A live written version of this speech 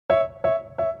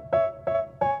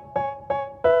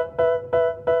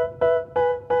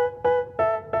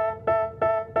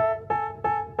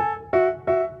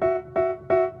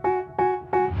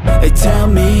tell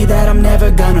me that I'm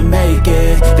never gonna make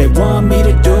it. They want me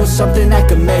to do something that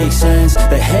could make sense.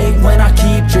 They hate when I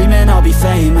keep dreaming I'll be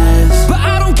famous, but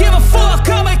I don't give a fuck,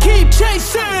 I'ma keep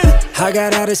chasing. I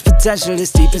got all this potential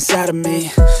that's deep inside of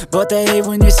me, but they hate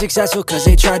when you're successful cause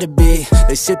they try to be.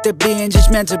 They sit there being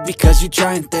judgmental because you're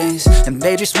trying things, and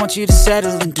they just want you to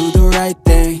settle and do the right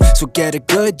thing. So get a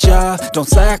good job, don't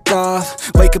slack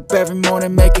off. Wake up every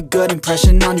morning, make a good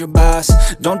impression on your boss.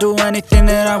 Don't do anything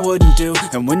that I wouldn't do,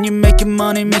 and when you're making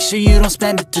money, make sure you don't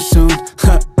spend it too soon.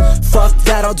 Fuck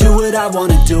that, I'll do what I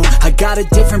wanna do. I got a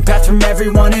different path from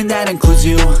everyone, and that includes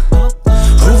you.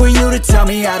 Who are you to tell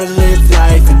me how to live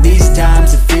life? In these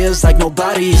times it feels like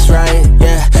nobody's right,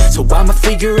 yeah. So I'ma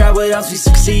figure out what else we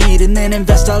succeed, and then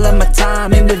invest all of my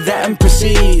time into that and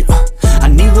proceed. I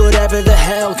need whatever the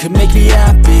hell could make me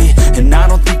happy, and I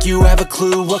don't think you have a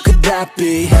clue what could that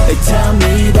be. They tell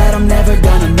me that I'm never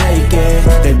gonna make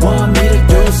it. They want me to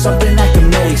do something that can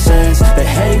make sense. They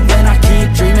hate when I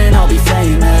keep dreaming I'll be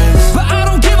famous, but I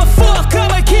don't give a fuck,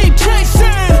 I'ma keep chasing.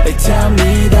 They tell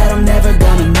me that I'm never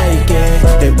gonna make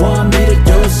it. They want me to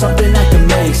do something that can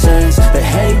make sense. They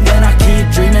hate when I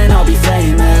keep dreaming I'll be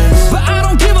famous, but I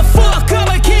don't give a fuck,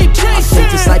 I'ma keep chasing. I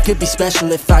think this life could be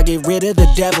special if I get rid of the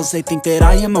devils. They think that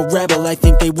I am a rebel, I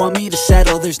think they want me to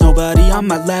settle. There's nobody on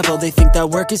my level. They think that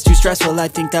work is too stressful, I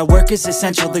think that work is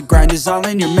essential. The grind is all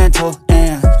in your mental,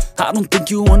 and I don't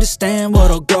think you understand what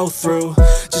I'll go through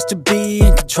just to be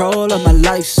in control of my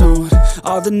life soon.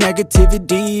 All the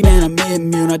negativity, man, I'm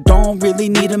immune. I don't really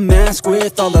need a mask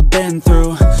with all I've been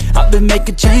through. I've been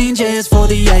making changes for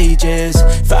the ages.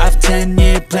 5-10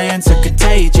 year plans are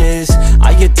contagious.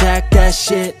 I attack that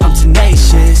shit, I'm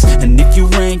tenacious. And if you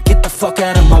ain't, get the fuck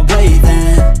out of my way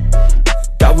then.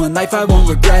 Got one life, I won't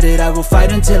regret it. I will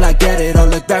fight until I get it. I'll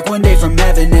look back one day from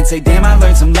heaven and say, damn, I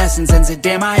learned some lessons. And say,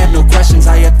 damn, I have no questions.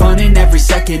 I had fun in every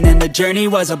second, and the journey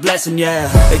was a blessing, yeah.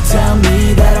 They tell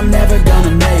me that I'm never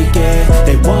gonna make it.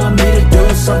 They want me to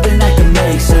do something that can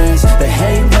make sense. They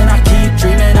hate when I keep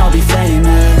dreaming I'll be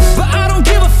famous,